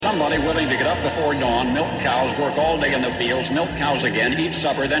somebody willing to get up before dawn, milk cows, work all day in the fields, milk cows again, eat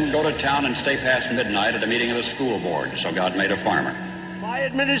supper, then go to town and stay past midnight at a meeting of the school board. So God made a farmer. My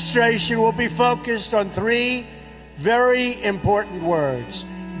administration will be focused on three very important words: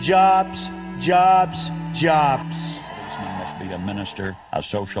 jobs, jobs, jobs. A policeman must be a minister, a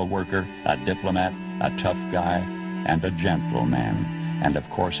social worker, a diplomat, a tough guy, and a gentleman. And of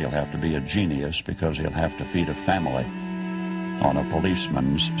course he'll have to be a genius because he'll have to feed a family on a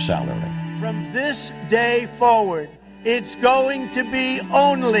policeman's salary. From this day forward, it's going to be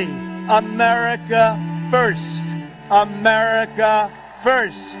only America first. America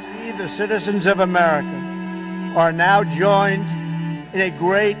first. We, the citizens of America, are now joined in a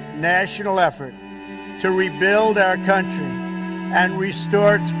great national effort to rebuild our country and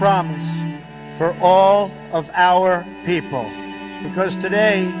restore its promise for all of our people. Because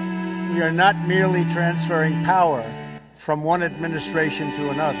today, we are not merely transferring power from one administration to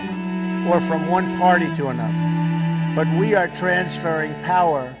another, or from one party to another, but we are transferring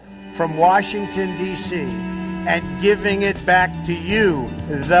power from Washington, D.C., and giving it back to you,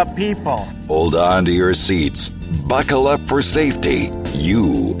 the people. Hold on to your seats. Buckle up for safety.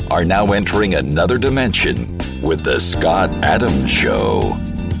 You are now entering another dimension with The Scott Adams Show.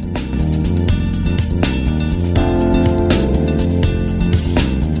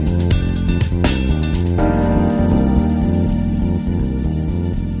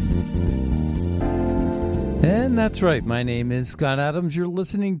 And that's right. My name is Scott Adams. You're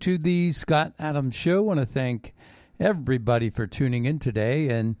listening to the Scott Adams Show. I want to thank everybody for tuning in today.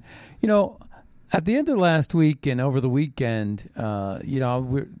 And, you know, at the end of last week and over the weekend, a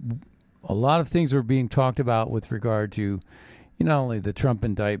lot of things were being talked about with regard to not only the Trump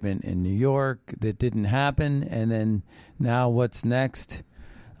indictment in New York that didn't happen, and then now what's next.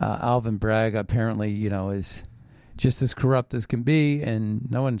 Alvin Bragg apparently, is just as corrupt as can be,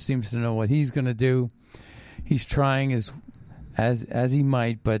 and no one seems to know what he's going to do. He's trying as he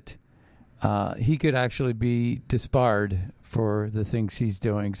might, but he could actually be disbarred for the things he's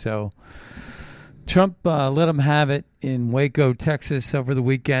doing. So Trump let him have it in Waco, Texas over the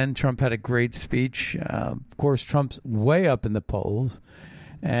weekend. Trump had a great speech. Of course, Trump's way up in the polls,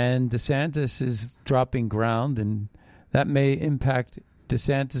 and DeSantis is dropping ground, and that may impact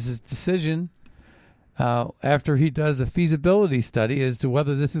DeSantis' decision after he does a feasibility study as to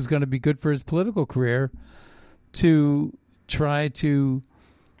whether this is going to be good for his political career to try to,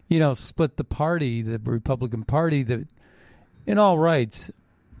 split the party, the Republican Party, that in all rights,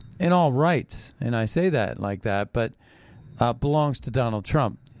 and I say that like that, but belongs to Donald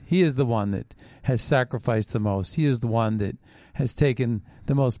Trump. He is the one that has sacrificed the most. He is the one that has taken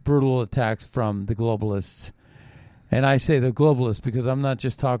the most brutal attacks from the globalists. And I say the globalists because I'm not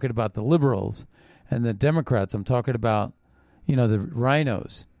just talking about the liberals and the Democrats. I'm talking about, the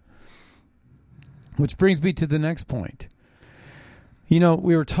rhinos. Which brings me to the next point. We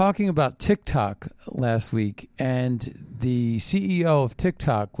were talking about TikTok last week, and the CEO of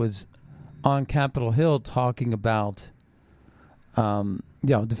TikTok was on Capitol Hill talking about,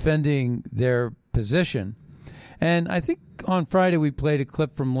 defending their position. And I think on Friday we played a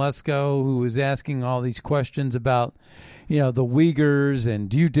clip from Lesko, who was asking all these questions about, the Uyghurs and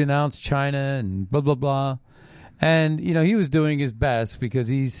do you denounce China and blah, blah, blah. And, he was doing his best because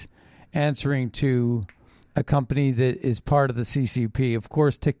he's answering to a company that is part of the CCP. Of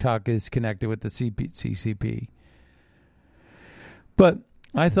course, TikTok is connected with the CCP. But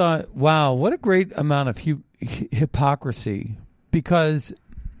I thought, wow, what a great amount of hypocrisy. Because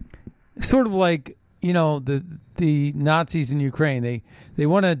sort of like, the Nazis in Ukraine, they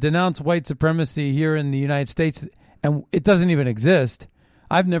want to denounce white supremacy here in the United States, and it doesn't even exist.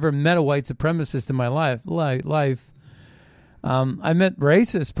 I've never met a white supremacist in my life. I met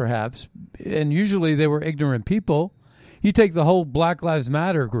racists, perhaps, and usually they were ignorant people. You take the whole Black Lives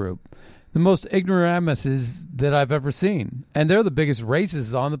Matter group, the most ignoramuses that I've ever seen, and they're the biggest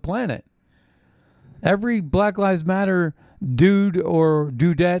racists on the planet. Every Black Lives Matter dude or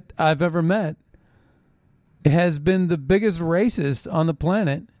dudette I've ever met has been the biggest racist on the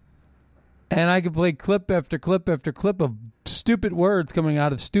planet, and I could play clip after clip after clip of stupid words coming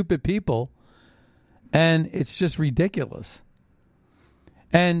out of stupid people, and it's just ridiculous.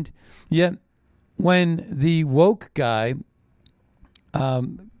 And yet, when the woke guy,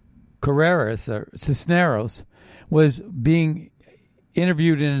 Carreras or Cisneros, was being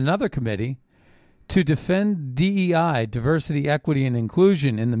interviewed in another committee to defend DEI, diversity, equity, and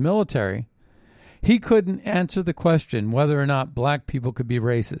inclusion in the military, he couldn't answer the question whether or not black people could be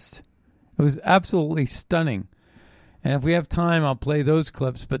racist. It was absolutely stunning. And if we have time, I'll play those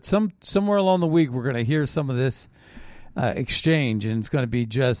clips. But somewhere along the week, we're going to hear some of this exchange, and it's going to be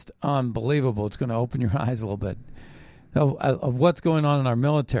just unbelievable. It's going to open your eyes a little bit of what's going on in our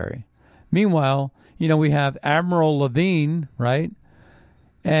military. Meanwhile, we have Admiral Levine, right?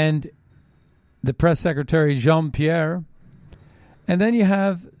 And the press secretary, Jean-Pierre. And then you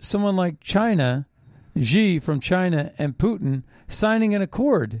have someone like China, Xi from China, and Putin signing an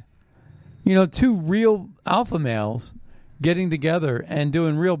accord. Two real alpha males getting together and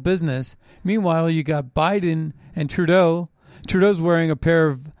doing real business. Meanwhile, you got Biden and Trudeau. Trudeau's wearing a pair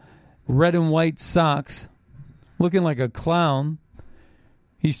of red and white socks, looking like a clown.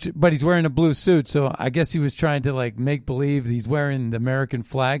 But he's wearing a blue suit, so I guess he was trying to make believe he's wearing the American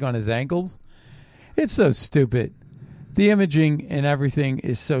flag on his ankles. It's so stupid. The imaging and everything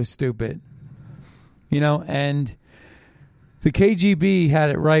is so stupid. And the KGB had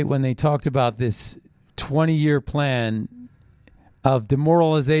it right when they talked about this 20-year plan of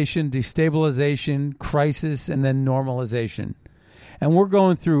demoralization, destabilization, crisis, and then normalization. And we're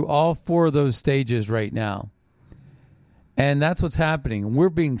going through all 4 of those stages right now. And that's what's happening. We're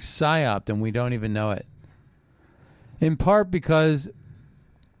being psyoped and we don't even know it. In part because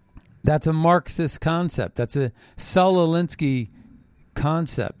that's a Marxist concept. That's a Saul Alinsky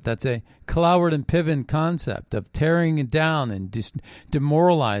concept. That's a Cloward and Piven concept of tearing it down and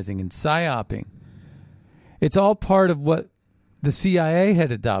demoralizing and psyoping. It's all part of what the CIA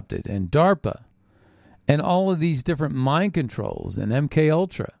had adopted, and DARPA, and all of these different mind controls, and MK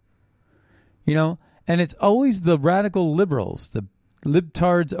Ultra. And it's always the radical liberals, the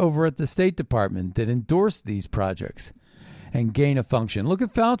libtards over at the State Department that endorse these projects and gain of function. Look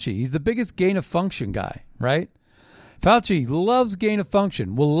at Fauci. He's the biggest gain of function guy, right? Fauci loves gain of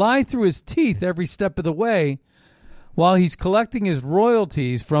function, will lie through his teeth every step of the way while he's collecting his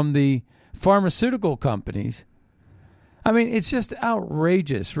royalties from the pharmaceutical companies. I mean, it's just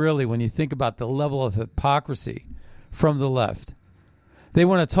outrageous, really, when you think about the level of hypocrisy from the left. They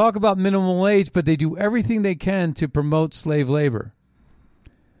want to talk about minimum wage, but they do everything they can to promote slave labor.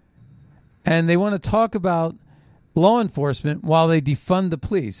 And they want to talk about law enforcement while they defund the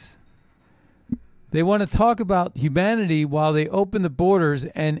police. They want to talk about humanity while they open the borders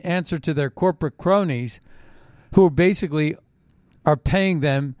and answer to their corporate cronies who basically are paying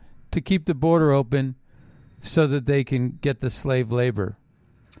them to keep the border open so that they can get the slave labor.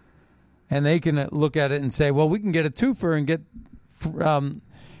 And they can look at it and say, well, we can get a twofer and get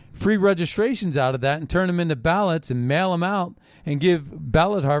free registrations out of that and turn them into ballots and mail them out and give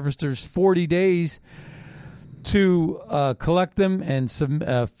ballot harvesters 40 days to collect them and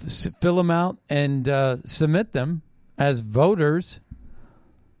fill them out and submit them as voters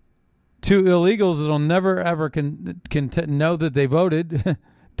to illegals that'll never ever can know that they voted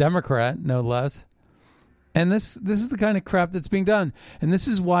Democrat, no less. And this is the kind of crap that's being done. And this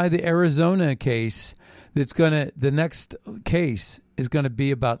is why the Arizona case the next case is going to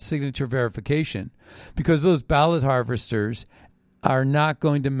be about signature verification, because those ballot harvesters are not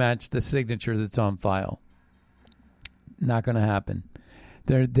going to match the signature that's on file. Not going to happen.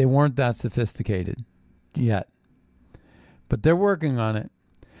 They weren't that sophisticated yet, but they're working on it.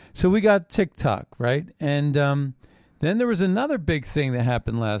 So we got TikTok, right? And then there was another big thing that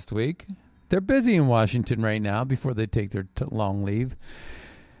happened last week. They're busy in Washington right now before they take their long leave.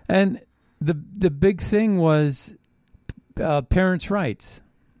 And the big thing was parents' rights.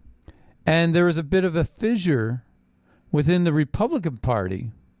 And there was a bit of a fissure within the Republican Party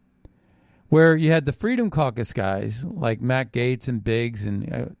where you had the Freedom Caucus guys like Matt Gaetz and Biggs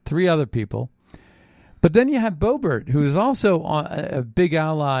and 3 other people. But then you had Boebert, who is also a big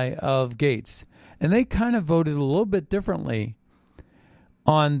ally of Gaetz. And they kind of voted a little bit differently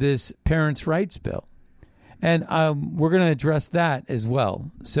on this parents' rights bill. And we're going to address that as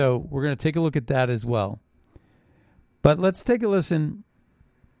well. So we're going to take a look at that as well. But let's take a listen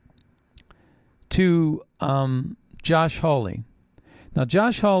to Josh Hawley. Now,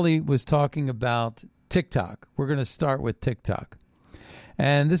 Josh Hawley was talking about TikTok. We're going to start with TikTok.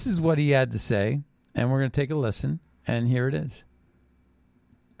 And this is what he had to say. And we're going to take a listen. And here it is.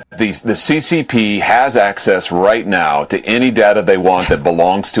 The CCP has access right now to any data they want that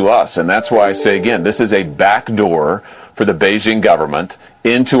belongs to us. And that's why I say, again, this is a backdoor for the Beijing government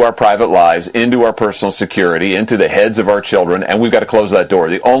into our private lives, into our personal security, into the heads of our children, and we've got to close that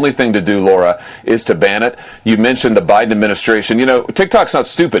door. The only thing to do, Laura, is to ban it. You mentioned the Biden administration. You know, TikTok's not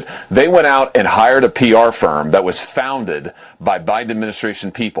stupid. They went out and hired a PR firm that was founded by Biden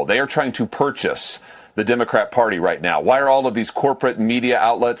administration people. They are trying to purchase the Democrat Party right now. Why are all of these corporate media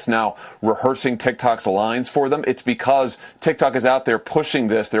outlets now rehearsing TikTok's lines for them? It's because TikTok is out there pushing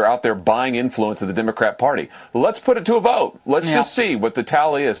this. They're out there buying influence of the Democrat Party. Let's put it to a vote. Let's just see what the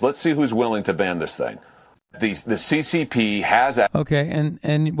tally is. Let's see who's willing to ban this thing. The CCP has... Okay,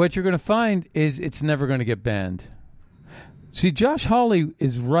 and what you're going to find is it's never going to get banned. See, Josh Hawley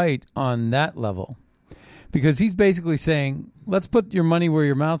is right on that level because he's basically saying, let's put your money where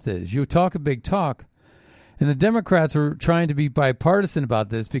your mouth is. You talk a big talk, and the Democrats are trying to be bipartisan about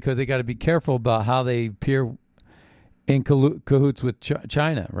this because they got to be careful about how they appear in cahoots with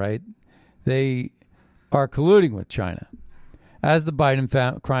China, right? They are colluding with China, as the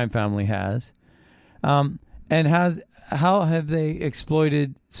Biden crime family has. And how have they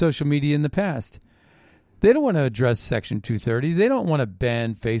exploited social media in the past? They don't want to address Section 230. They don't want to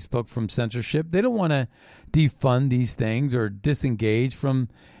ban Facebook from censorship. They don't want to defund these things or disengage from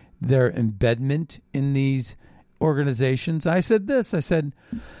their embedment in these organizations. I said this. I said,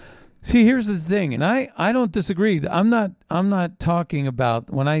 see, here's the thing, and I don't disagree. I'm not talking about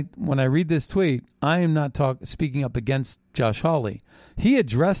when I read this tweet, I am not speaking up against Josh Hawley. He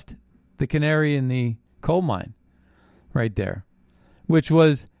addressed the canary in the coal mine right there, which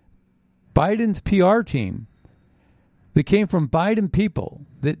was Biden's PR team that came from Biden people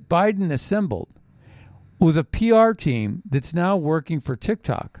that Biden assembled was a PR team that's now working for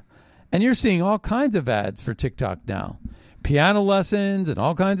TikTok. And you're seeing all kinds of ads for TikTok now, piano lessons and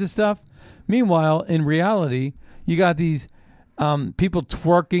all kinds of stuff. Meanwhile, in reality, you got these people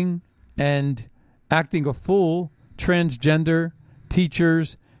twerking and acting a fool, transgender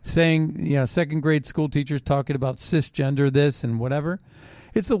teachers saying, second grade school teachers talking about cisgender this and whatever.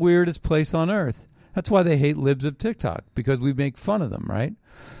 It's the weirdest place on earth. That's why they hate libs of TikTok, because we make fun of them, right?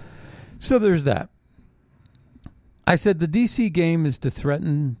 So there's that. I said the DC game is to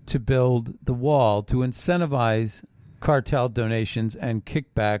threaten to build the wall to incentivize cartel donations and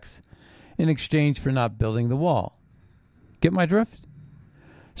kickbacks in exchange for not building the wall. Get my drift?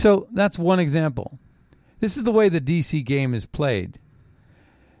 So that's one example. This is the way the DC game is played.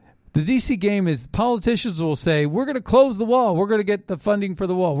 The DC game is politicians will say, we're going to close the wall. We're going to get the funding for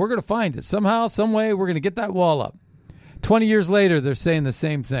the wall. We're going to find it. Somehow, some way, we're going to get that wall up. 20 years later, they're saying the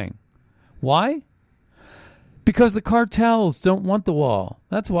same thing. Why? Because the cartels don't want the wall.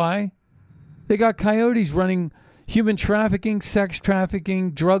 That's why. They got coyotes running human trafficking, sex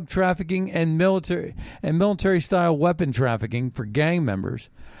trafficking, drug trafficking, and military-style weapon trafficking for gang members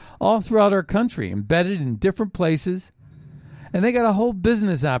all throughout our country, embedded in different places. And they got a whole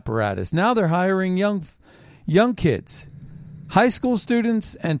business apparatus. Now they're hiring young kids, high school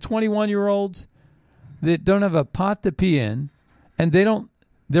students and 21-year-olds that don't have a pot to pee in, and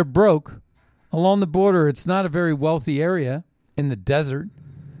they're broke. Along the border, it's not a very wealthy area in the desert,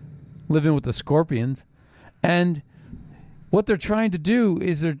 living with the scorpions. And what they're trying to do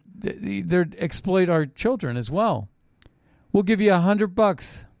is they're exploit our children as well. We'll give you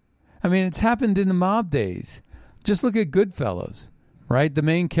 $100. I mean, it's happened in the mob days. Just look at Goodfellas, right? The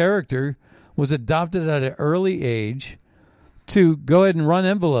main character was adopted at an early age to go ahead and run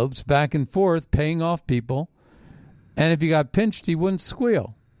envelopes back and forth, paying off people. And if he got pinched, he wouldn't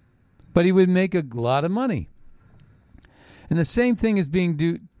squeal. But he would make a lot of money. And the same thing is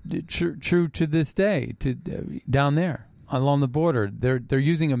being true to this day, down there along the border. They're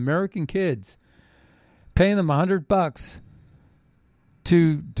using American kids, paying them $100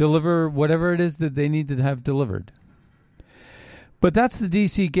 to deliver whatever it is that they need to have delivered. But that's the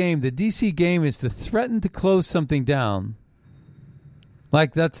DC game. The DC game is to threaten to close something down.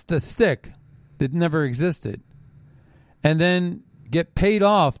 Like that's the stick that never existed. And then get paid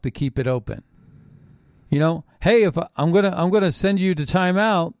off to keep it open. Hey, if I'm gonna send you to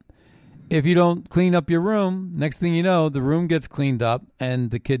timeout if you don't clean up your room. Next thing you know, the room gets cleaned up and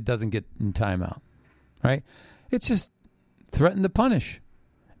the kid doesn't get in timeout. Right? It's just threaten to punish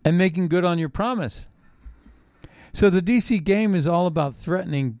and making good on your promise. So the DC game is all about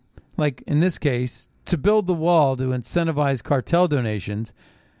threatening, like in this case, to build the wall to incentivize cartel donations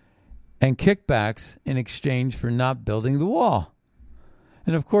and kickbacks in exchange for not building the wall.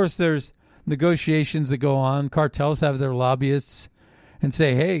 And of course, there's negotiations that go on. Cartels have their lobbyists and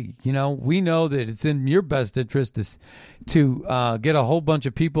say, hey, we know that it's in your best interest to get a whole bunch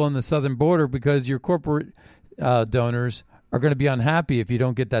of people on the southern border because your corporate donors are going to be unhappy if you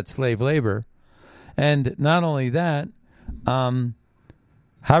don't get that slave labor. And not only that, how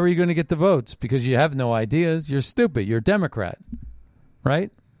are you going to get the votes? Because you have no ideas. You're stupid. You're a Democrat,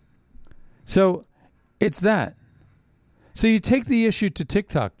 right? So it's that. So you take the issue to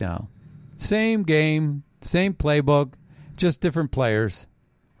TikTok now. Same game, same playbook, just different players,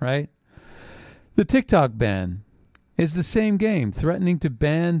 right? The TikTok ban is the same game. Threatening to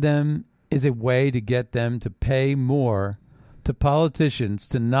ban them is a way to get them to pay more to politicians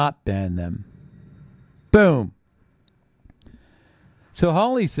to not ban them. Boom. So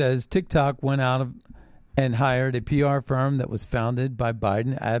Hawley says TikTok went out and hired a PR firm that was founded by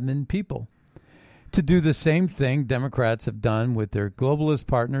Biden admin people to do the same thing Democrats have done with their globalist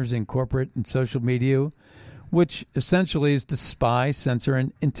partners in corporate and social media, which essentially is to spy, censor,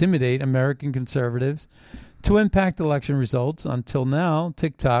 and intimidate American conservatives to impact election results. Until now,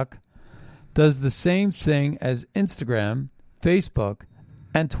 TikTok does the same thing as Instagram, Facebook,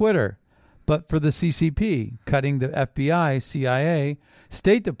 and Twitter, but for the CCP, cutting the FBI, CIA,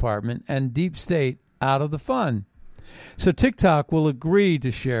 State Department, and Deep State out of the fun. So TikTok will agree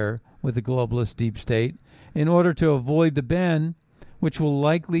to share with the globalist Deep State in order to avoid the ban, which will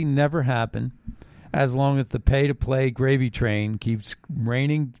likely never happen as long as the pay-to-play gravy train keeps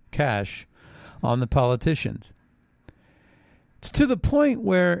raining cash on the politicians. It's to the point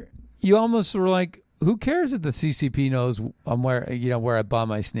where you almost were like, who cares if the CCP knows where I buy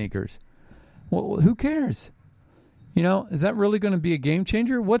my sneakers? Well, who cares? Is that really going to be a game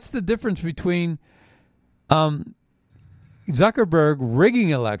changer? What's the difference between Zuckerberg rigging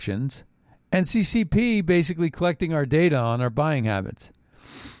elections and CCP basically collecting our data on our buying habits?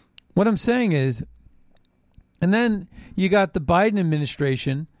 What I'm saying is, and then you got the Biden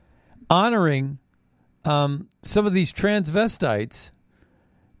administration honoring some of these transvestites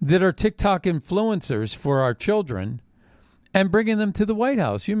that are TikTok influencers for our children and bringing them to the White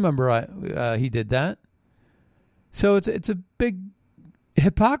House. You remember he did that. So it's a big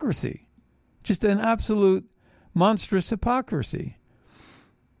hypocrisy, just an absolute monstrous hypocrisy.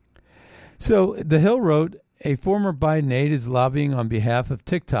 So The Hill wrote, a former Biden aide is lobbying on behalf of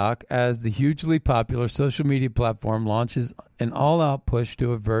TikTok as the hugely popular social media platform launches an all-out push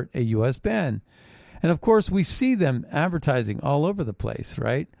to avert a U.S. ban. And, of course, we see them advertising all over the place,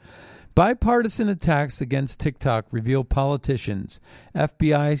 right? Bipartisan attacks against TikTok reveal politicians,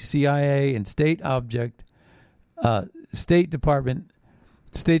 FBI, CIA, and State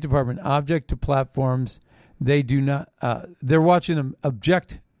Department object to platforms they do not. They're watching them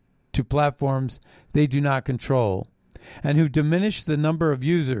object to platforms they do not control, and who diminish the number of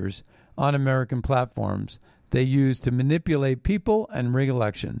users on American platforms they use to manipulate people and rig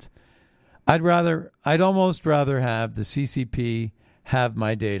elections. I'd almost rather have the CCP have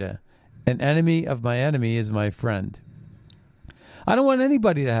my data. An enemy of my enemy is my friend. I don't want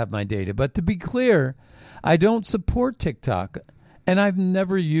anybody to have my data, but to be clear, I don't support TikTok, and I've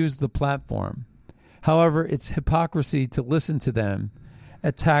never used the platform. However, it's hypocrisy to listen to them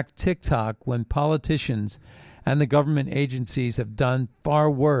attack TikTok when politicians and the government agencies have done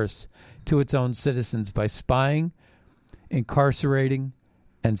far worse to its own citizens by spying, incarcerating,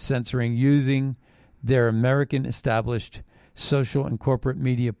 and censoring using their American established social and corporate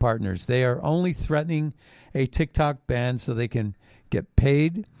media partners. They are only threatening a TikTok ban so they can get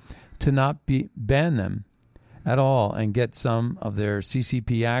paid to not ban them at all and get some of their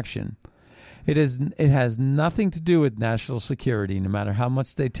CCP action. It has nothing to do with national security, no matter how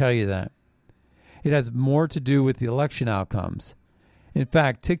much they tell you that. It has more to do with the election outcomes. In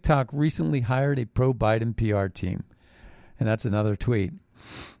fact, TikTok recently hired a pro-Biden PR team. And that's another tweet.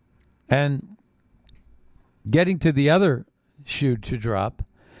 And getting to the other shoe to drop,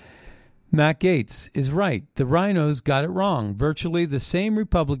 Matt Gaetz is right. The rhinos got it wrong. Virtually the same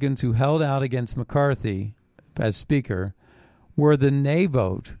Republicans who held out against McCarthy as Speaker were the nay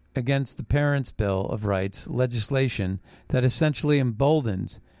vote against the Parents' Bill of Rights legislation that essentially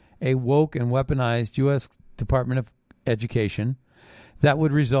emboldens a woke and weaponized U.S. Department of Education that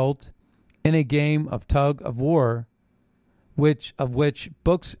would result in a game of tug of war, which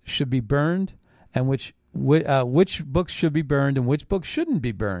books should be burned and which books should be burned and which books shouldn't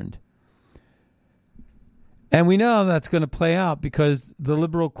be burned. And we know that's going to play out because the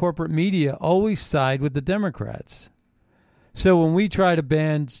liberal corporate media always side with the Democrats. So when we try to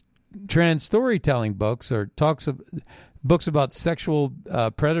ban trans storytelling books or books about sexual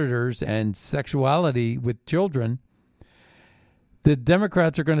predators and sexuality with children, the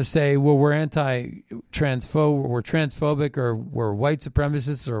Democrats are going to say, well, we're we're transphobic, or we're white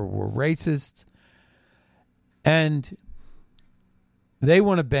supremacists, or we're racists. And they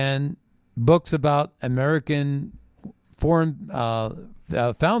want to ban books about American foreign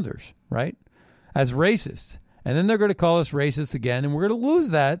founders, right, as racist. And then they're going to call us racist again, and we're going to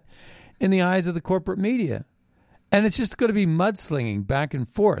lose that in the eyes of the corporate media. And it's just going to be mudslinging back and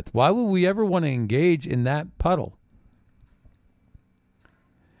forth. Why would we ever want to engage in that puddle?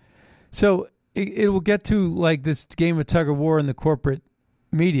 So it will get to like this game of tug of war in the corporate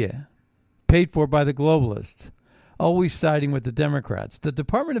media, paid for by the globalists, always siding with the Democrats. The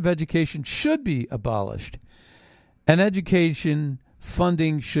Department of Education should be abolished, and education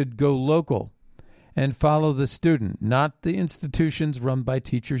funding should go local and follow the student, not the institutions run by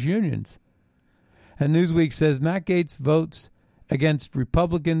teachers' unions. And Newsweek says Matt Gaetz votes against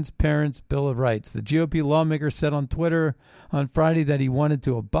Republicans' Parents' Bill of Rights. The GOP lawmaker said on Twitter on Friday that he wanted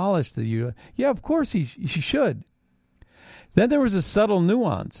to abolish the Yeah, of course he should. Then there was a subtle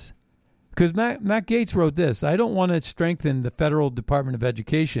nuance. Because Matt Gaetz wrote this: I don't want to strengthen the federal Department of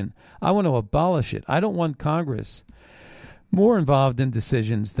Education. I want to abolish it. I don't want Congress more involved in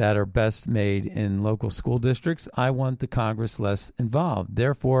decisions that are best made in local school districts. I want the Congress less involved.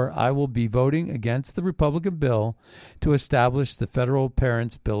 Therefore, I will be voting against the Republican bill to establish the federal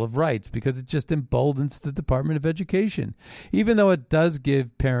Parents' Bill of Rights because it just emboldens the Department of Education, even though it does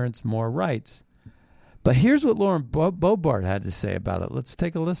give parents more rights. But here's what Lauren Boebert had to say about it. Let's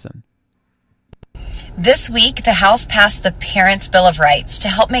take a listen. This week, the House passed the Parents' Bill of Rights to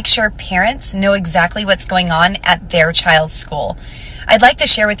help make sure parents know exactly what's going on at their child's school. I'd like to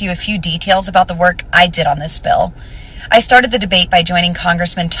share with you a few details about the work I did on this bill. I started the debate by joining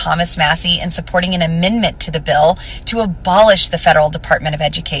Congressman Thomas Massie in supporting an amendment to the bill to abolish the federal Department of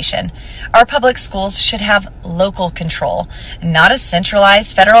Education. Our public schools should have local control, not a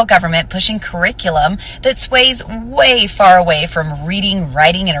centralized federal government pushing curriculum that sways way far away from reading,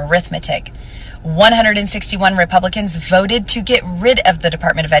 writing, and arithmetic. 161 Republicans voted to get rid of the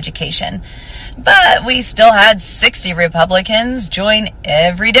Department of Education. But we still had 60 Republicans join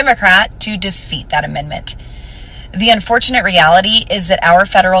every Democrat to defeat that amendment. The unfortunate reality is that our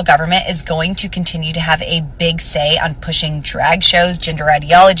federal government is going to continue to have a big say on pushing drag shows, gender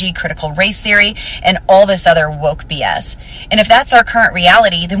ideology, critical race theory, and all this other woke BS. And if that's our current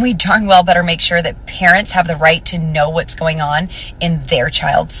reality, then we darn well better make sure that parents have the right to know what's going on in their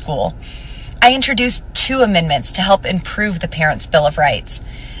child's school. I introduced 2 amendments to help improve the Parents' Bill of Rights.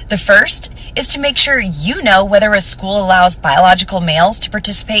 The first is to make sure you know whether a school allows biological males to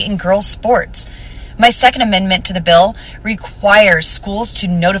participate in girls' sports. My second amendment to the bill requires schools to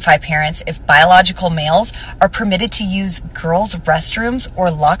notify parents if biological males are permitted to use girls' restrooms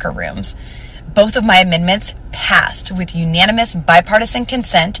or locker rooms. Both of my amendments passed with unanimous bipartisan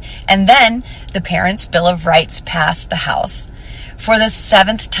consent, and then the Parents' Bill of Rights passed the House. For the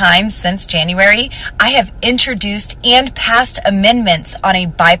 7th time since January, I have introduced and passed amendments on a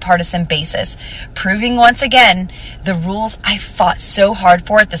bipartisan basis, proving once again the rules I fought so hard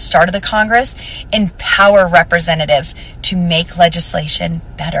for at the start of the Congress empower representatives to make legislation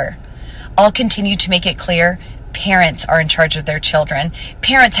better. I'll continue to make it clear parents are in charge of their children.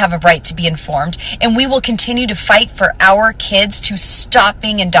 Parents have a right to be informed, and we will continue to fight for our kids to stop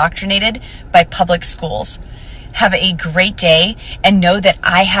being indoctrinated by public schools. Have a great day and know that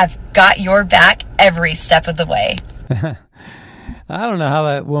I have got your back every step of the way. I don't know how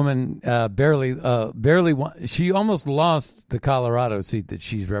that woman she almost lost the Colorado seat that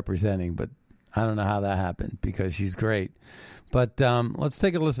she's representing, but I don't know how that happened because she's great. But let's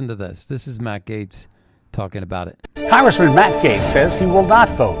take a listen to this. This is Matt Gaetz talking about it. Congressman Matt Gaetz says he will not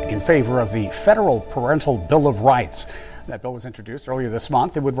vote in favor of the Federal Parental Bill of Rights. That bill was introduced earlier this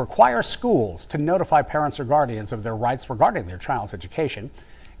month. It would require schools to notify parents or guardians of their rights regarding their child's education.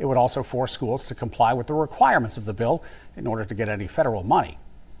 It would also force schools to comply with the requirements of the bill in order to get any federal money.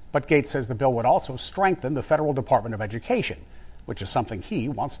 But Gaetz says the bill would also strengthen the federal Department of Education, which is something he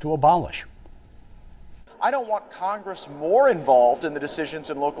wants to abolish. I don't want Congress more involved in the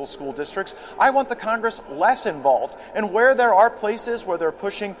decisions in local school districts. I want the Congress less involved. And where there are places where they're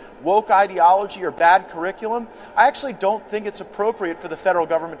pushing woke ideology or bad curriculum, I actually don't think it's appropriate for the federal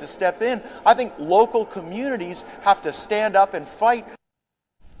government to step in. I think local communities have to stand up and fight.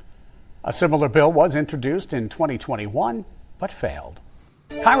 A similar bill was introduced in 2021, but failed.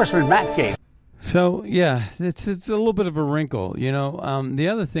 Congressman Matt Gaetz. So, yeah, it's a little bit of a wrinkle. You know, the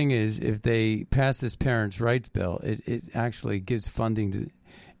other thing is if they pass this parents' rights bill, it actually gives funding to,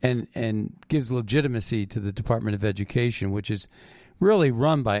 and gives legitimacy to the Department of Education, which is really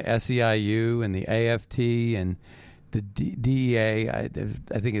run by SEIU and the AFT and the DEA. I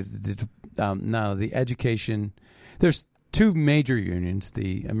think it's the education. There's 2 major unions,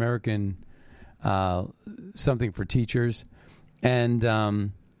 the American something for teachers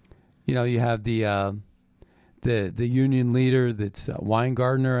and you know, you have the union leader that's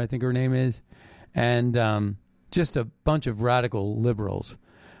Weingartner, I think her name is, and just a bunch of radical liberals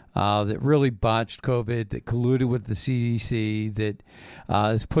that really botched COVID, that colluded with the CDC, that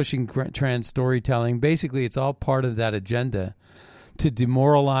is pushing trans storytelling. Basically, it's all part of that agenda to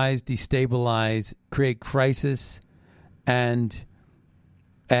demoralize, destabilize, create crisis, and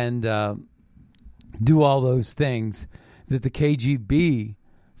do all those things that the KGB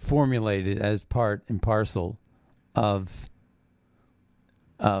formulated as part and parcel of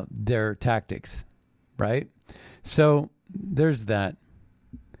their tactics, right? So there's that.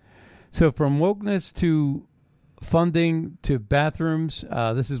 So from wokeness to funding to bathrooms,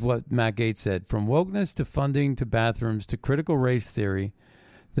 this is what Matt Gaetz said. From wokeness to funding to bathrooms to critical race theory,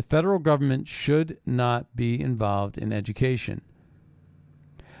 the federal government should not be involved in education.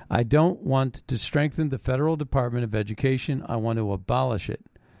 I don't want to strengthen the federal Department of Education. I want to abolish it.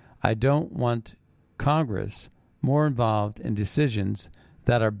 I don't want Congress more involved in decisions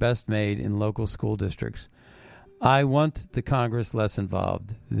that are best made in local school districts. I want the Congress less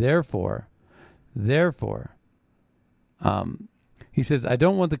involved. Therefore, he says, I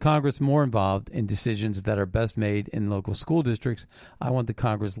don't want the Congress more involved in decisions that are best made in local school districts. I want the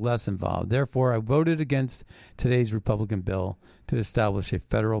Congress less involved. Therefore, I voted against today's Republican bill to establish a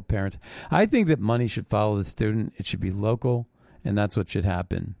federal parent. I think that money should follow the student. It should be local, and that's what should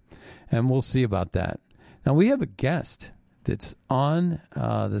happen. And we'll see about that. Now, we have a guest that's on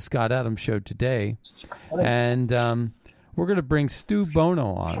the Scott Adams Show today, and we're going to bring Stu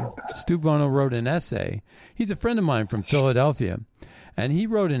Bono on. Stu Bono wrote an essay. He's a friend of mine from Philadelphia, and he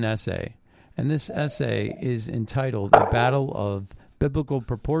wrote an essay, and this essay is entitled A Battle of Biblical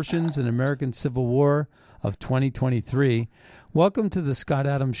Proportions in American Civil War of 2023. Welcome to the Scott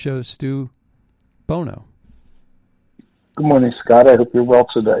Adams Show, Stu Bono. Good morning, Scott. I hope you're well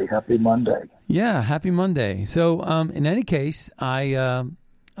today. Happy Monday. Yeah, happy Monday. So in any case, I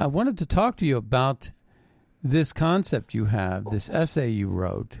wanted to talk to you about this concept you have, this essay you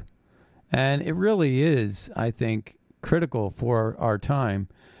wrote. And it really is, I think, critical for our time,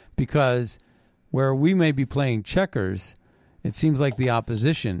 because where we may be playing checkers, it seems like the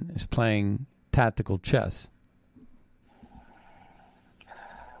opposition is playing tactical chess.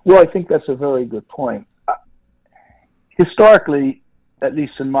 Well, I think that's a very good point. Historically, at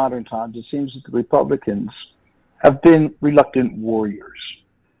least in modern times, it seems that the Republicans have been reluctant warriors.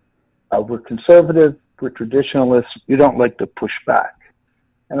 We're conservative, we're traditionalists, we don't like to push back.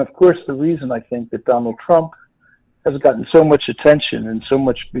 And of course, the reason I think that Donald Trump has gotten so much attention and so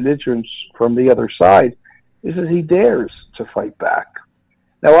much belligerence from the other side is that he dares to fight back.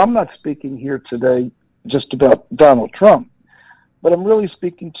 Now, I'm not speaking here today just about Donald Trump, but I'm really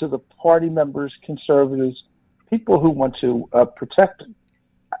speaking to the party members, conservatives, people who want to protect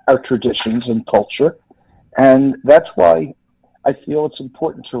our traditions and culture. And that's why I feel it's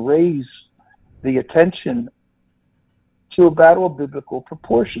important to raise the attention to a battle of biblical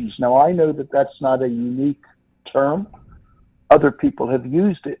proportions. Now, I know that that's not a unique term. Other people have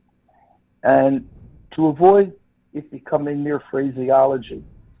used it. And to avoid it becoming mere phraseology,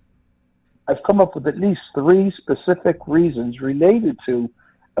 I've come up with at least 3 specific reasons related to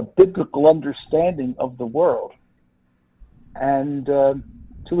a biblical understanding of the world, and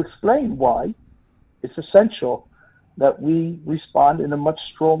to explain why it's essential that we respond in a much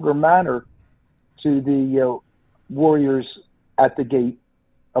stronger manner to the warriors at the gate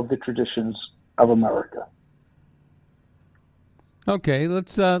of the traditions of America. Okay,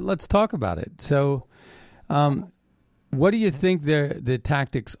 let's talk about it. So, what do you think the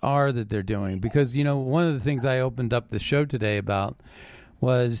tactics are that they're doing? Because, you know, one of the things I opened up the show today about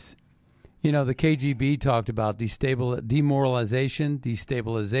was, you know, the KGB talked about demoralization,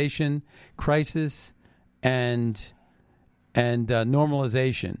 destabilization, crisis, and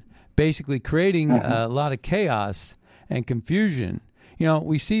normalization, basically creating a lot of chaos and confusion. You know,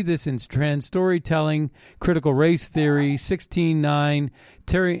 we see this in trans storytelling, critical race theory,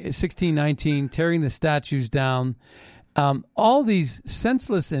 1619, tearing the statues down. All these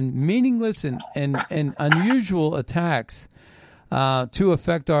senseless and meaningless and unusual attacks to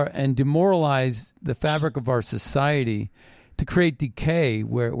affect and demoralize the fabric of our society, to create decay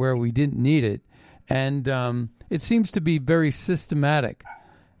where we didn't need it. And it seems to be very systematic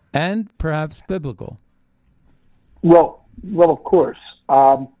and perhaps biblical. Well, of course.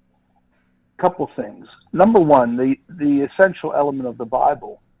 Couple things. Number one, the essential element of the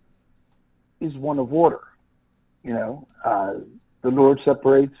Bible is one of order. You know, the Lord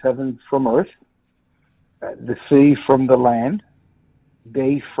separates heaven from earth, the sea from the land,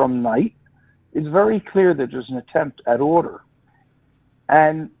 day from night. It's very clear that there's an attempt at order.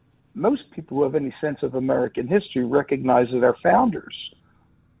 And most people who have any sense of American history recognize that our founders,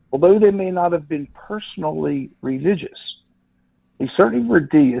 although they may not have been personally religious, they certainly were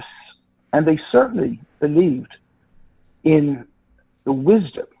deists, and they certainly believed in the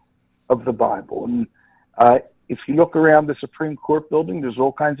wisdom of the Bible. And if you look around the Supreme Court building, there's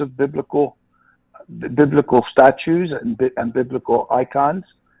all kinds of biblical statues and biblical icons.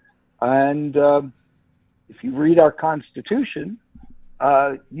 And if you read our Constitution,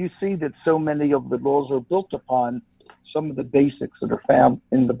 you see that so many of the laws are built upon some of the basics that are found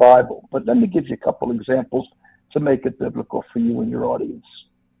in the Bible. But let me give you a couple examples to make it biblical for you and your audience.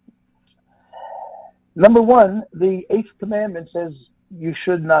 Number one, the Eighth Commandment says you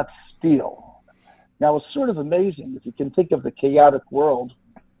should not steal. Now, it's sort of amazing if you can think of the chaotic world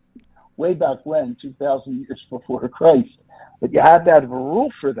way back when, 2,000 years before Christ, that you had to have a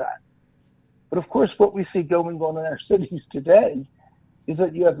rule for that. But of course, what we see going on in our cities today is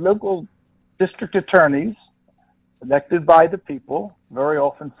that you have local district attorneys elected by the people, very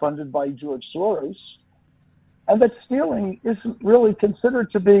often funded by George Soros, and that stealing isn't really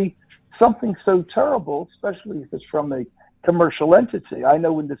considered to be something so terrible, especially if it's from a commercial entity. I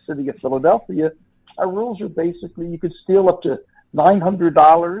know in the city of Philadelphia, our rules are basically you could steal up to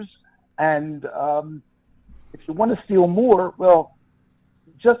 $900, and if you want to steal more, well,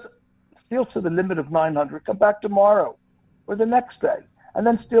 just steal to the limit of $900, come back tomorrow or the next day, and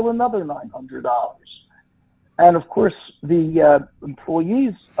then steal another $900. And of course, the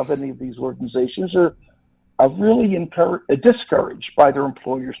employees of any of these organizations are really discouraged by their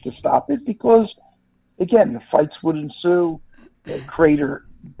employers to stop it because, again, the fights would ensue, greater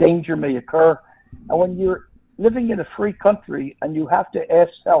danger may occur. And when you're living in a free country and you have to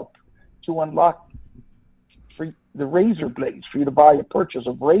ask help to unlock the razor blades for you to buy a purchase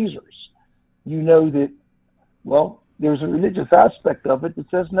of razors, you know that, well, there's a religious aspect of it that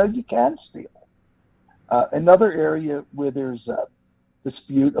says, no, you can steal. Another area where there's a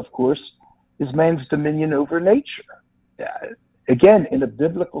dispute, of course, is man's dominion over nature. Again, in a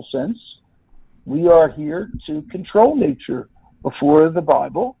biblical sense, we are here to control nature. Before the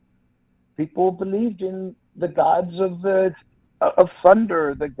Bible, people believed in the gods of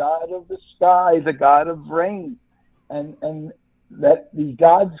thunder, the god of the sky, the god of rain, and that the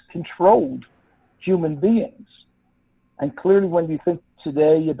gods controlled human beings. And clearly, when you think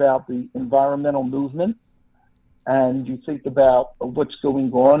today about the environmental movement, and you think about what's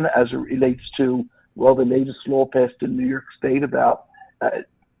going on as it relates to, well, the latest law passed in New York State about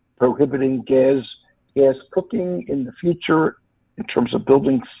prohibiting gas cooking in the future in terms of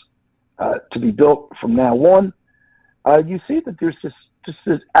buildings to be built from now on, you see that there's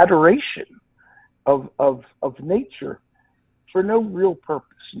this adoration of nature for no real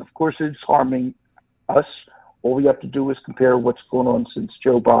purpose. And of course, it's harming us. All we have to do is compare what's going on since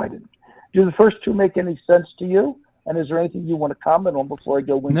Joe Biden. Do the first two make any sense to you? And is there anything you want to comment on before I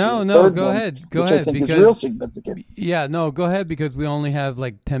go into the third go one, ahead. Go ahead, because real significant. Yeah, no, go ahead because we only have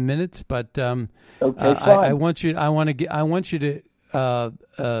like 10 minutes. But okay, I want you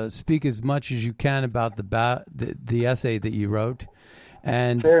to speak as much as you can about the essay that you wrote,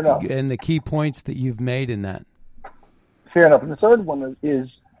 and the key points that you've made in that. Fair enough. And the third one is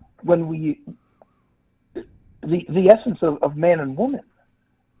when the essence of man and woman.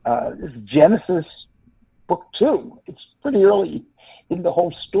 Is Genesis book 2. It's pretty early in the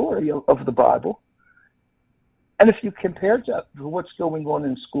whole story of the Bible. And if you compare that to what's going on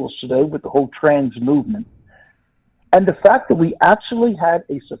in schools today with the whole trans movement, and the fact that we actually had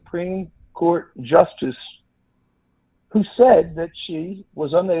a Supreme Court justice who said that she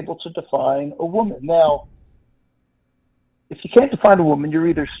was unable to define a woman. Now, if you can't define a woman, you're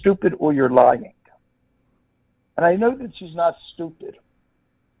either stupid or you're lying. And I know that she's not stupid.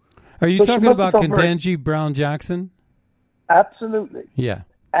 Are you talking about Ketanji Brown Jackson? Absolutely. Yeah.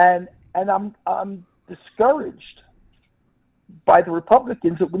 And I'm discouraged by the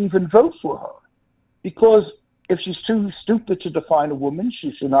Republicans that would even vote for her, because if she's too stupid to define a woman,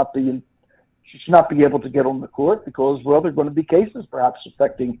 she should not be able to get on the court, because, well, there are going to be cases perhaps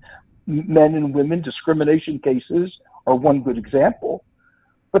affecting men and women. Discrimination cases are one good example.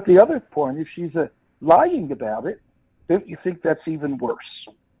 But the other point, if she's lying about it, don't you think that's even worse?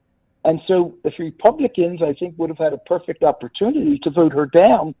 And so if Republicans, I think, would have had a perfect opportunity to vote her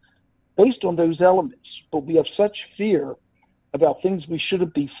down based on those elements. But we have such fear about things we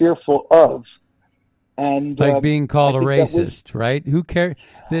shouldn't be fearful of. And like being called a racist, right? Who cares?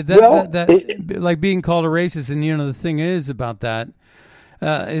 Like being called a racist, and the thing is about that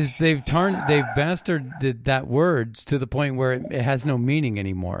is they've bastarded that words to the point where it has no meaning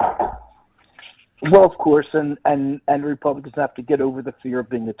anymore. Well, of course, and Republicans have to get over the fear of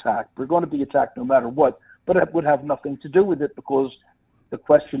being attacked. We're going to be attacked no matter what, but it would have nothing to do with it, because the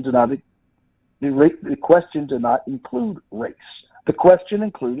question did not include race. The question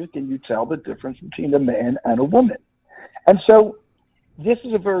included, can you tell the difference between a man and a woman? And so this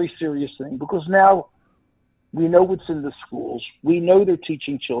is a very serious thing, because now we know what's in the schools. We know they're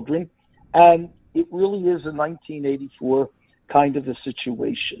teaching children, and it really is a 1984 kind of a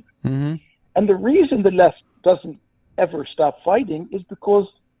situation. Mm-hmm. And the reason the left doesn't ever stop fighting is because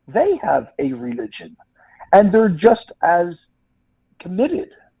they have a religion, and they're just as committed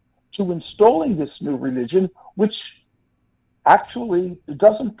to installing this new religion, which actually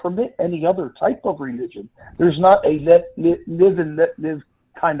doesn't permit any other type of religion. There's not a live and let live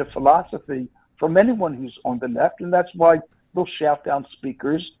kind of philosophy from anyone who's on the left, and that's why they'll shout down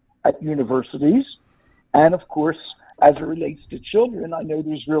speakers at universities. And of course, as it relates to children, I know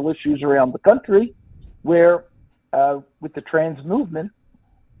there's real issues around the country where with the trans movement,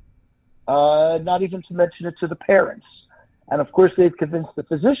 not even to mention it to the parents. And of course, they've convinced the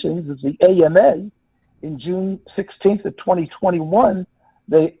physicians, as the AMA, in June 16th of 2021,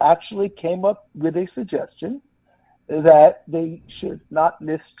 they actually came up with a suggestion that they should not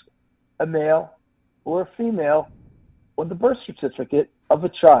list a male or a female on the birth certificate of a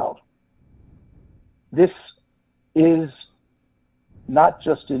child. This is not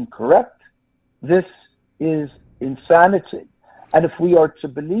just incorrect, this is insanity. And if we are to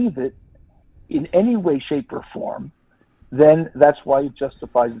believe it in any way, shape, or form, then that's why it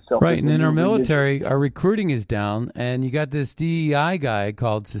justifies itself. Right, and in our military, our recruiting is down, and you got this DEI guy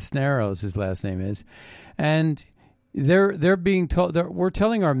called Cisneros, his last name is, and they're being told, we're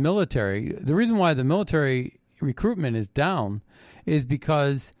telling our military, the reason why the military recruitment is down is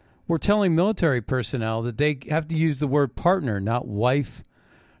because we're telling military personnel that they have to use the word partner, not wife,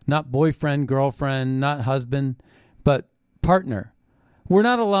 not boyfriend, girlfriend, not husband, but partner. We're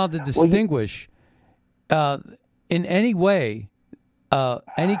not allowed to distinguish in any way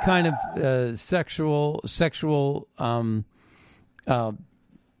any kind of sexual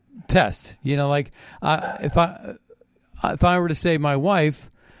test. You know, like if I were to say my wife,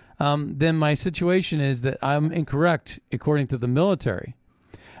 then my situation is that I'm incorrect according to the military.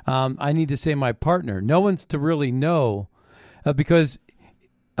 I need to say my partner. No one's to really know because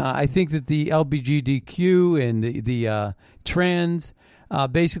I think that the LGBTQ and the trans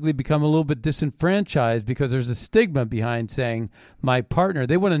basically become a little bit disenfranchised because there's a stigma behind saying my partner.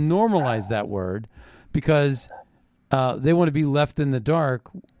 They want to normalize that word because they want to be left in the dark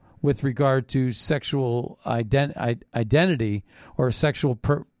with regard to sexual identity or sexual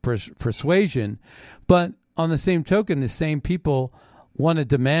persuasion. But on the same token, the same people want to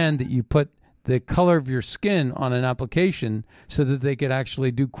demand that you put the color of your skin on an application so that they could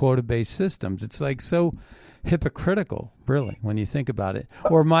actually do quota-based systems. It's like so hypocritical, really, when you think about it.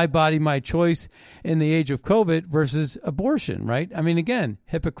 Or my body, my choice in the age of COVID versus abortion, right? I mean, again,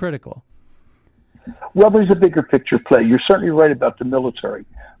 hypocritical. Well, there's a bigger picture play. You're certainly right about the military,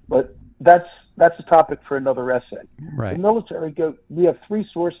 but that's a topic for another essay. Right. The military, we have three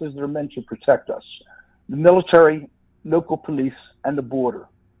sources that are meant to protect us: the military, local police, and the border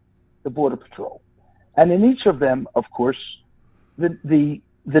patrol. And in each of them, of course, the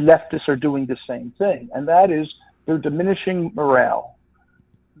leftists are doing the same thing, and that is they're diminishing morale.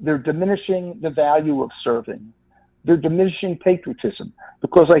 They're diminishing the value of serving. They're diminishing patriotism,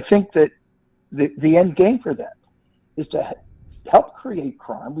 because I think that the end game for them is to help create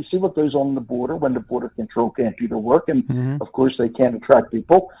crime. We see what goes on the border when the border control can't do their work, and of course they can't attract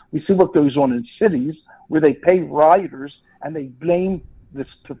people. We see what goes on in cities where they pay rioters and they blame the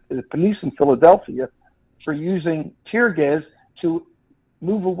police in Philadelphia for using tear gas to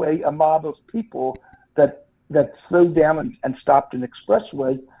move away a mob of people that slowed down and stopped an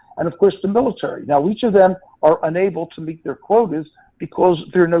expressway. And of course the military. Now each of them are unable to meet their quotas because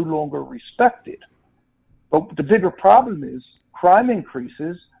they're no longer respected. But the bigger problem is crime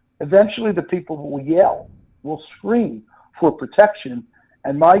increases. Eventually the people will yell, will scream for protection.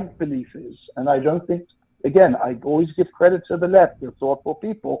 And my belief is, and I don't think, again, I always give credit to the left, they're thoughtful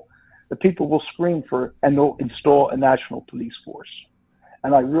people, the people will scream for and they'll install a national police force.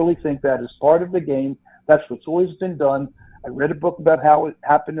 And I really think that is part of the game. That's what's always been done. I read a book about how it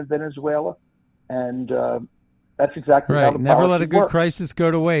happened in Venezuela, and that's exactly how the Never let a good works. crisis go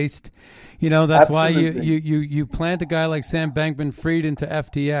to waste. You know, that's Absolutely. why you plant a guy like Sam Bankman-Fried into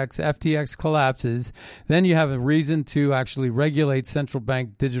FTX. FTX collapses. Then you have a reason to actually regulate central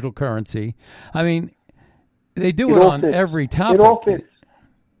bank digital currency. I mean, they do it on every topic. It all fits.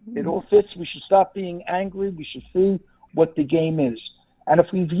 It all fits. We should stop being angry. We should see what the game is. And if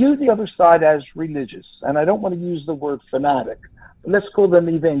we view the other side as religious, and I don't want to use the word fanatic, but let's call them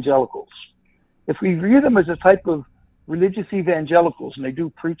evangelicals. If we view them as a type of religious evangelicals, and they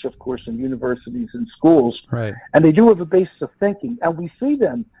do preach, of course, in universities and schools, right, and they do have a basis of thinking, and we see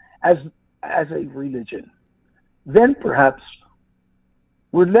them as a religion, then perhaps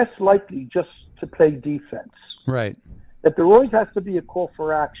we're less likely just to play defense. Right. That there always has to be a call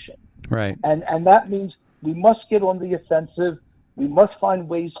for action. Right. And that means we must get on the offensive. We must find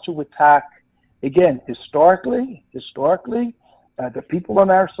ways to attack. Again, historically, the people on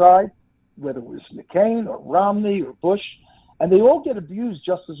our side, whether it was McCain or Romney or Bush, and they all get abused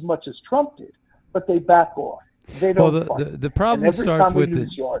just as much as Trump did, but they back off. They don't fight. The problem starts with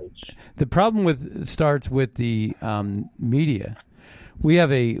the problem starts with the media. We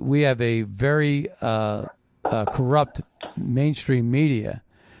have a very corrupt mainstream media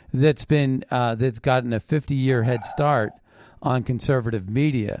that's gotten a 50-year head start on conservative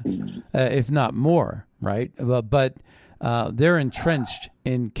media, if not more, right? But they're entrenched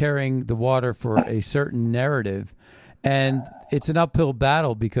in carrying the water for a certain narrative, and it's an uphill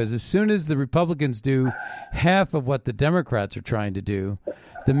battle because as soon as the Republicans do half of what the Democrats are trying to do,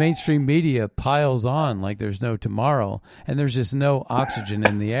 the mainstream media piles on like there's no tomorrow, and there's just no oxygen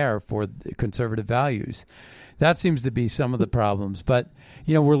in the air for the conservative values. That seems to be some of the problems. But,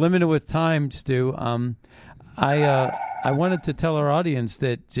 we're limited with time, Stu. I wanted to tell our audience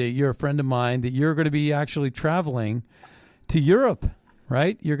that you're a friend of mine, that you're going to be actually traveling to Europe,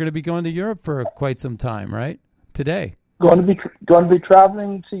 right? You're going to be going to Europe for quite some time, right? Today. Going to be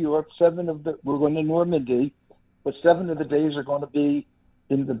traveling to Europe. We're going to Normandy, but 7 of the days are going to be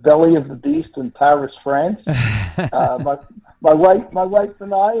in the belly of the beast in Paris, France. My wife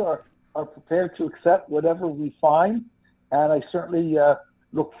and I are prepared to accept whatever we find, and I certainly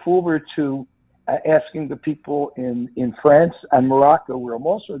look forward to asking the people in France and Morocco, where I'm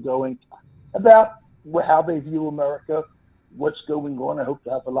also going, about how they view America, what's going on. I hope to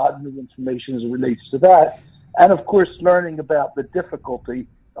have a lot of new information as it relates to that. And, of course, learning about the difficulty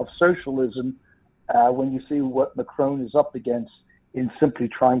of socialism when you see what Macron is up against in simply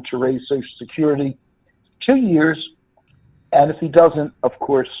trying to raise Social Security 2 years. And if he doesn't, of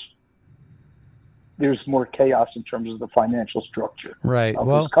course, there's more chaos in terms of the financial structure of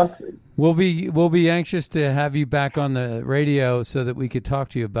this country. We'll be anxious to have you back on the radio so that we could talk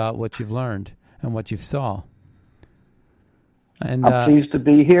to you about what you've learned and what you've saw. And I'm pleased to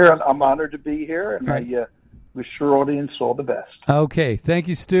be here, and I'm honored to be here, and I wish your audience all the best. Okay, thank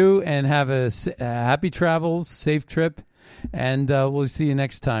you, Stu, and have a happy travels, safe trip, and we'll see you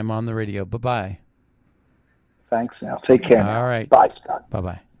next time on the radio. Bye-bye. Thanks now. Take care. All right. Bye, Scott.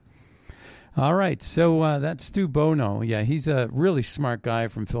 Bye-bye. All right, so that's Stu Bono. Yeah, he's a really smart guy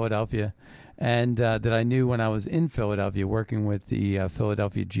from Philadelphia, and that I knew when I was in Philadelphia working with the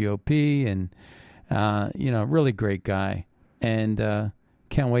Philadelphia GOP, and, really great guy. And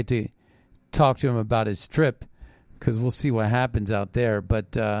can't wait to talk to him about his trip because we'll see what happens out there.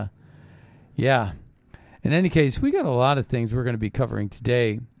 But, yeah, in any case, we got a lot of things we're going to be covering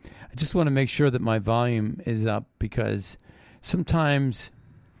today. I just want to make sure that my volume is up because sometimes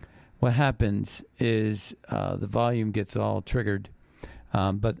what happens is the volume gets all triggered.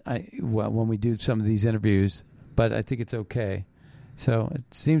 But when we do some of these interviews, but I think it's okay. So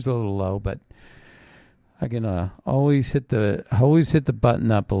it seems a little low, but I can always hit the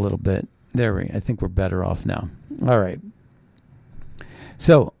button up a little bit. I think we're better off now. All right.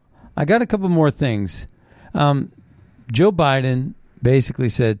 So I got a couple more things. Joe Biden basically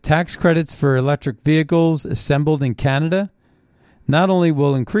said tax credits for electric vehicles assembled in Canada not only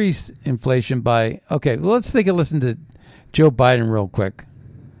will increase inflation by... Okay, well, let's take a listen to Joe Biden real quick.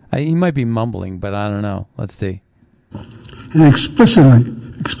 He might be mumbling, but I don't know. Let's see. And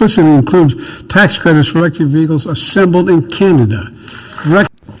explicitly includes tax credits for electric vehicles assembled in Canada.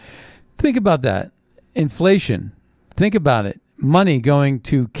 Think about that. Inflation. Think about it. Money going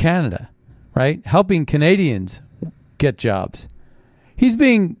to Canada, right? Helping Canadians get jobs. He's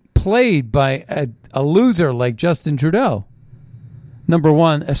being played by a loser like Justin Trudeau. Number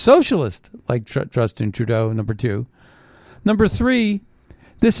one, a socialist like Justin Trudeau. Number two. Number three,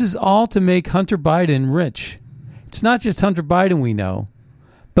 this is all to make Hunter Biden rich. It's not just Hunter Biden we know,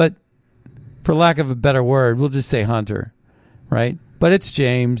 but for lack of a better word, we'll just say Hunter, right? But it's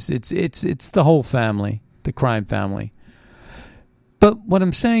James. It's the whole family, the crime family. But what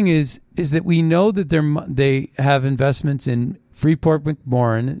I'm saying is that we know that they have investments in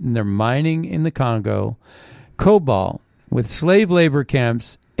Freeport-McMoRan, and they're mining in the Congo, cobalt, with slave labor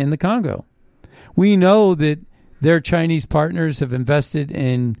camps in the Congo. We know that their Chinese partners have invested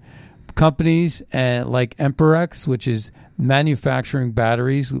in companies like Emperex, which is manufacturing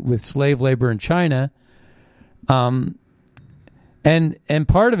batteries with slave labor in China. And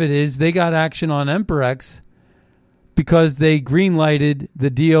part of it is they got action on Emperex because they green-lighted the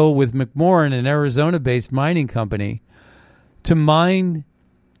deal with McMoRan, an Arizona-based mining company, to mine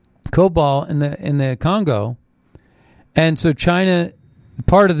cobalt in the Congo. And so China,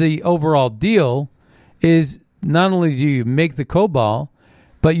 part of the overall deal is not only do you make the cobalt,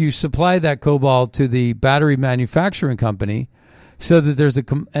 but you supply that cobalt to the battery manufacturing company so that there's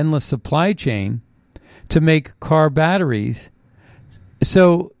an endless supply chain to make car batteries.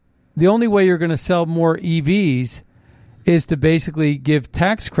 So the only way you're going to sell more EVs is to basically give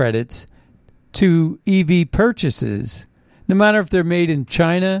tax credits to EV purchases, no matter if they're made in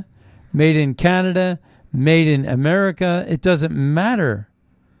China, made in Canada, made in America, it doesn't matter.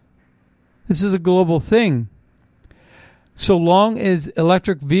 This is a global thing. So long as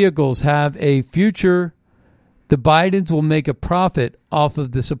electric vehicles have a future, the Bidens will make a profit off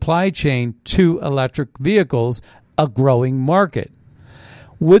of the supply chain to electric vehicles, a growing market.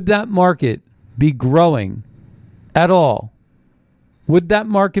 Would that market be growing at all? Would that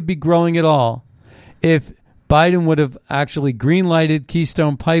market be growing at all if Biden would have actually green-lighted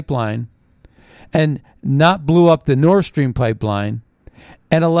Keystone Pipeline and not blew up the Nord Stream pipeline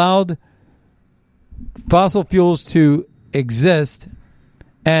and allowed fossil fuels to exist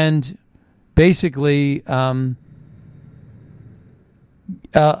and basically not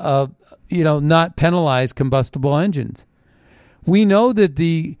penalize combustible engines? We know that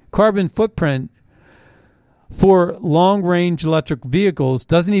the carbon footprint for long-range electric vehicles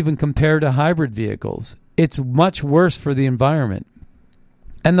doesn't even compare to hybrid vehicles. It's much worse for the environment.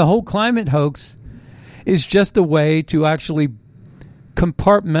 And the whole climate hoax is just a way to actually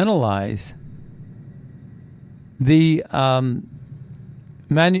compartmentalize the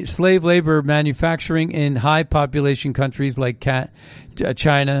slave labor manufacturing in high-population countries like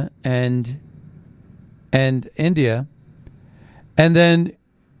China and India, and then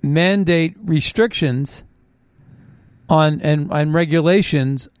mandate restrictions on and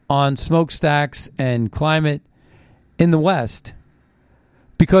regulations on smokestacks and climate in the West,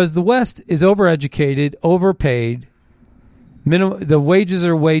 because the West is overeducated, overpaid. The wages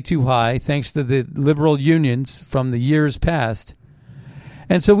are way too high thanks to the liberal unions from the years past.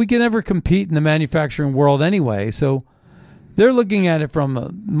 And so we can never compete in the manufacturing world anyway. So they're looking at it from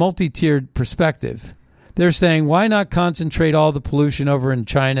a multi-tiered perspective. They're saying, why not concentrate all the pollution over in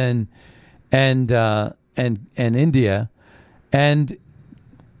China and India, and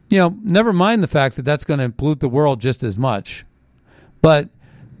never mind the fact that that's going to pollute the world just as much. But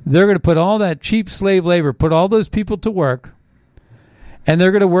they're going to put all that cheap slave labor, put all those people to work, and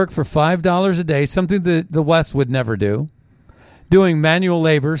they're going to work for $5 a day, something that the West would never do, doing manual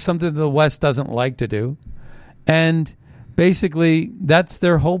labor, something the West doesn't like to do. And basically, that's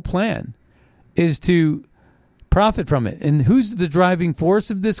their whole plan, is to profit from it. And who's the driving force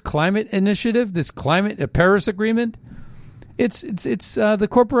of this climate initiative, this Paris Agreement? It's the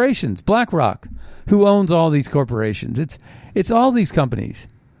corporations, BlackRock, who owns all these corporations. It's all these companies.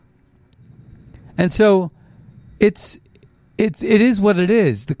 And so it is what it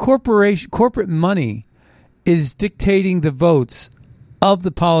is. The corporate money is dictating the votes of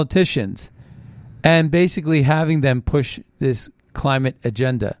the politicians and basically having them push this climate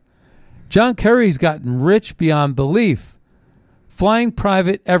agenda. John Kerry's gotten rich beyond belief, flying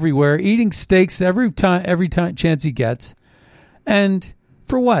private everywhere, eating steaks every time chance he gets. And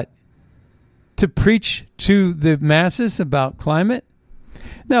for what? To preach to the masses about climate?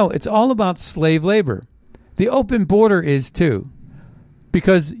 No, it's all about slave labor. The open border is too,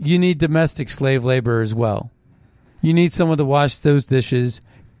 because you need domestic slave labor as well. You need someone to wash those dishes,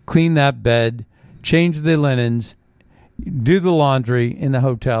 clean that bed, change the linens, do the laundry in the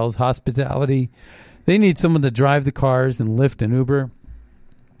hotels, hospitality. They need someone to drive the cars and Lyft and Uber.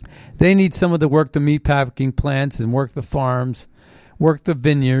 They need someone to work the meatpacking plants and work the farms, work the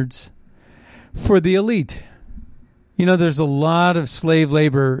vineyards for the elite. There's a lot of slave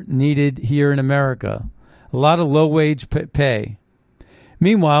labor needed here in America, a lot of low-wage pay.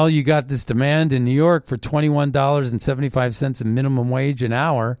 Meanwhile, you got this demand in New York for $21.75 a minimum wage an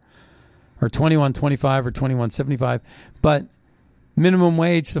hour, or $21.25 or $21.75, but minimum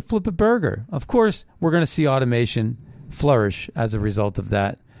wage to flip a burger. Of course, we're going to see automation flourish as a result of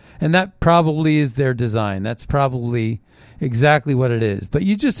that. And that probably is their design. That's probably exactly what it is. But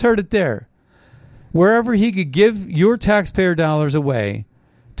you just heard it there. Wherever he could give your taxpayer dollars away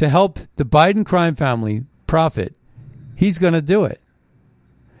to help the Biden crime family profit, he's going to do it.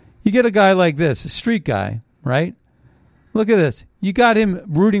 You get a guy like this, a street guy, right? Look at this. You got him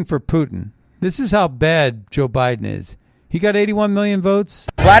rooting for Putin. This is how bad Joe Biden is. He got 81 million votes.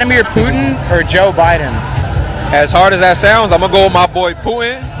 Vladimir Putin or Joe Biden? As hard as that sounds, I'm going to go with my boy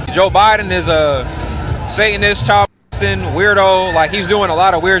Putin. Joe Biden is a Satanist, child weirdo. Like, he's doing a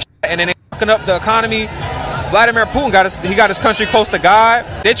lot of weird shit, and then they're fucking up the economy. Vladimir Putin got his country close to God.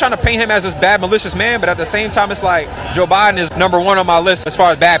 They're trying to paint him as this bad, malicious man, but at the same time, it's like Joe Biden is number one on my list as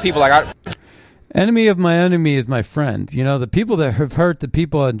far as bad people. Enemy of my enemy is my friend. The people that have hurt the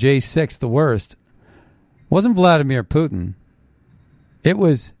people on J6 the worst wasn't Vladimir Putin. It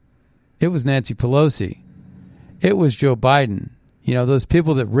was Nancy Pelosi. It was Joe Biden. Those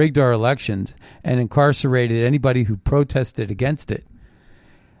people that rigged our elections and incarcerated anybody who protested against it.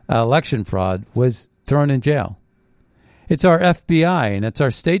 election fraud was thrown in jail. It's our FBI, and it's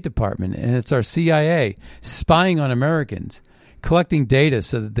our State Department, and it's our CIA spying on Americans, collecting data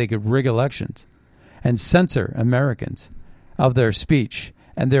so that they could rig elections and censor Americans of their speech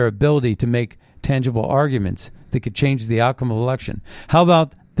and their ability to make tangible arguments that could change the outcome of election. How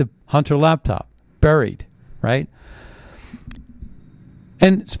about the Hunter laptop? Buried, right?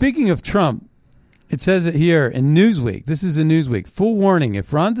 And speaking of Trump, it says it here in Newsweek. This is a Newsweek. Full warning,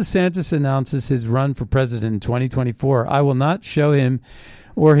 if Ron DeSantis announces his run for president in 2024, I will not show him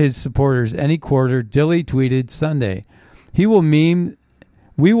or his supporters any quarter, Dilly tweeted Sunday. We will meme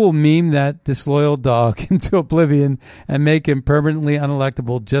that disloyal dog into oblivion and make him permanently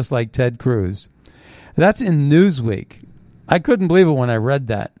unelectable, just like Ted Cruz. That's in Newsweek. I couldn't believe it when I read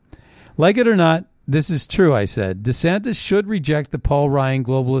that. Like it or not, this is true, I said. DeSantis should reject the Paul Ryan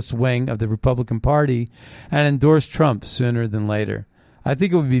globalist wing of the Republican Party and endorse Trump sooner than later. I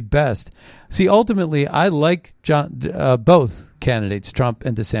think it would be best. See, ultimately, I like both candidates, Trump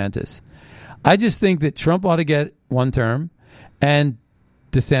and DeSantis. I just think that Trump ought to get one term and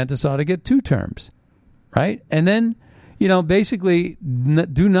DeSantis ought to get 2 terms, right? And then, basically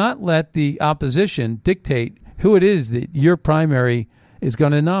do not let the opposition dictate who it is that your primary is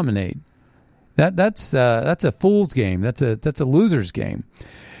going to nominate. That's a fool's game. That's a loser's game.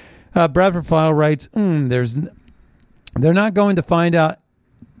 Bradford File writes, they're not going to find out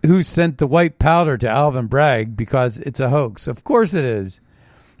who sent the white powder to Alvin Bragg because it's a hoax. Of course it is.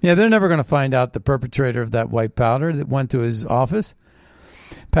 Yeah, they're never going to find out the perpetrator of that white powder that went to his office.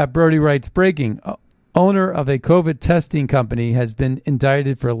 Pat Brody writes, breaking. Owner of a COVID testing company has been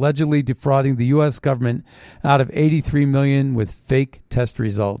indicted for allegedly defrauding the U.S. government out of $83 million with fake test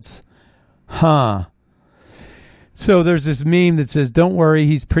results. So there's this meme that says, don't worry,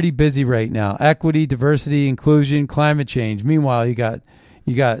 he's pretty busy right now. Equity, diversity, inclusion, climate change. Meanwhile, you got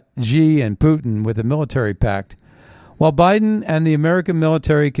Xi and Putin with a military pact. While Biden and the American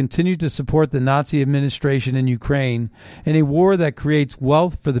military continue to support the Nazi administration in Ukraine in a war that creates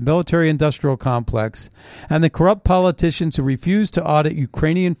wealth for the military-industrial complex, and the corrupt politicians who refuse to audit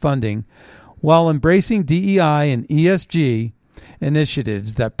Ukrainian funding, while embracing DEI and ESG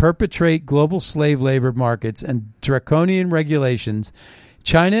initiatives that perpetrate global slave labor markets and draconian regulations,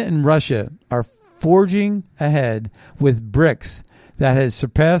 China and Russia are forging ahead with BRICS that has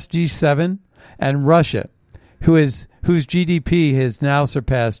surpassed G7, and Russia, whose GDP has now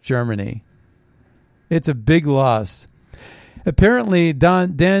surpassed Germany. It's a big loss. Apparently,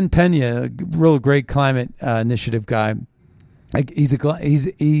 Dan Pena, real great climate initiative guy,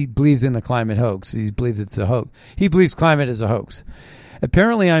 he believes in the climate hoax. He believes it's a hoax. He believes climate is a hoax.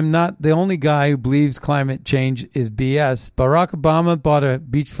 Apparently, I'm not the only guy who believes climate change is BS. Barack Obama bought a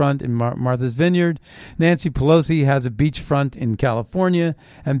beachfront in Martha's Vineyard. Nancy Pelosi has a beachfront in California.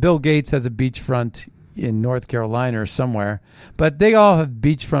 And Bill Gates has a beachfront in North Carolina or somewhere. But they all have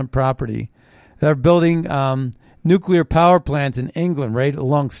beachfront property. They're building nuclear power plants in England right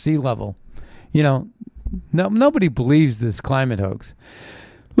along sea level. Nobody believes this climate hoax.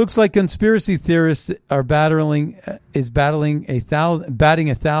 Looks like conspiracy theorists are batting 1,000.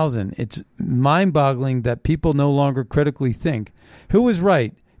 It's mind-boggling that people no longer critically think. Who was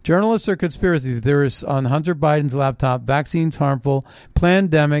right? Journalists or conspiracy theorists on Hunter Biden's laptop, vaccines harmful,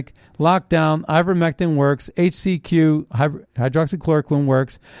 pandemic, lockdown, ivermectin works, HCQ, hydroxychloroquine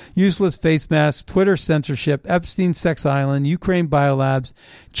works, useless face masks, Twitter censorship, Epstein sex island, Ukraine biolabs,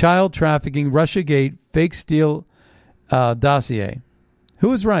 child trafficking, Russiagate, fake steel dossier. Who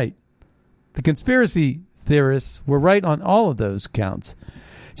was right? The conspiracy theorists were right on all of those counts.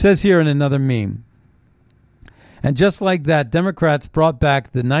 It says here in another meme. And just like that, Democrats brought back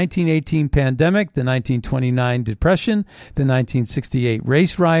the 1918 pandemic, the 1929 depression, the 1968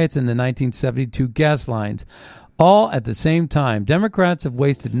 race riots, and the 1972 gas lines, all at the same time. Democrats have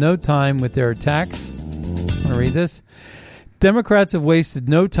wasted no time with their attacks. Want to read this? Democrats have wasted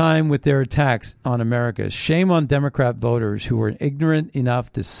no time with their attacks on America. Shame on Democrat voters who were ignorant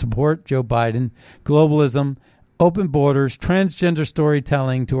enough to support Joe Biden, globalism, open borders, transgender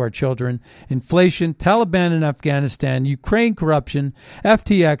storytelling to our children, inflation, Taliban in Afghanistan, Ukraine corruption,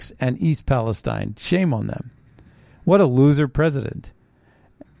 FTX, and East Palestine. Shame on them. What a loser president.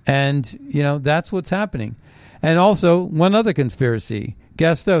 And, that's what's happening. And also, one other conspiracy,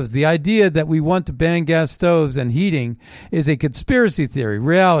 gas stoves. The idea that we want to ban gas stoves and heating is a conspiracy theory.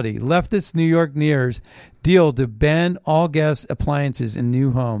 Reality, leftist New York nears deal to ban all gas appliances in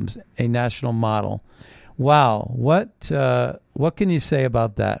new homes, a national model. Wow, what can you say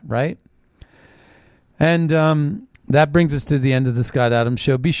about that, right? And that brings us to the end of the Scott Adams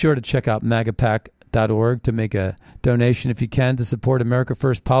Show. Be sure to check out MAGAPAC psyop.org to make a donation if you can to support America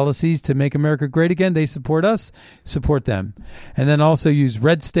First policies to make America great again. They support us, support them. And then also use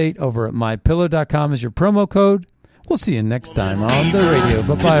Red State over at mypillow.com as your promo code. We'll see you next time on the radio.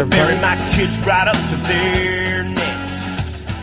 Bye-bye, everybody. Bury my kids right up to there.